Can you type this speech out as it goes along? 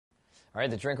All right,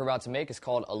 the drink we're about to make is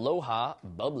called Aloha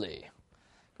Bubbly.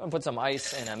 Go and put some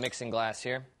ice in a mixing glass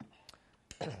here.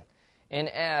 And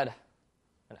add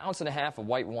 1.5 ounces of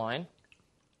white wine,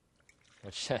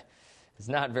 which is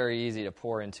not very easy to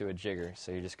pour into a jigger,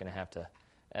 so you're just going to have to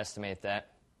estimate that.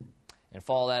 And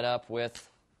follow that up with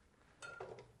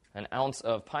 1 ounce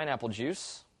of pineapple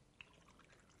juice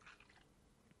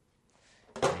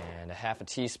and 1/2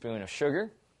 teaspoon of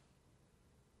sugar.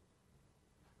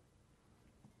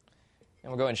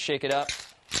 And we'll go ahead and shake it up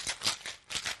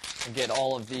and get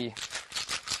all of the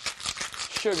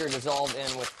sugar dissolved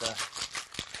in with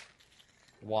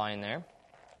the wine there.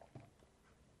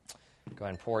 Go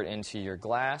ahead and pour it into your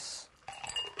glass.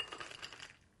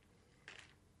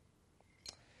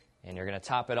 And you're going to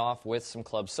top it off with some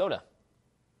club soda.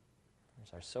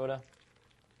 There's our soda.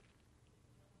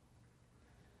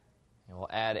 And we'll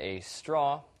add a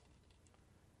straw.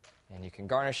 And you can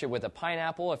garnish it with a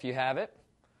pineapple if you have it.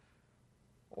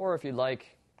 Or if you'd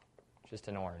like, just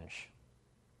an orange.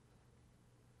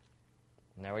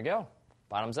 And there we go.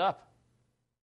 Bottoms up.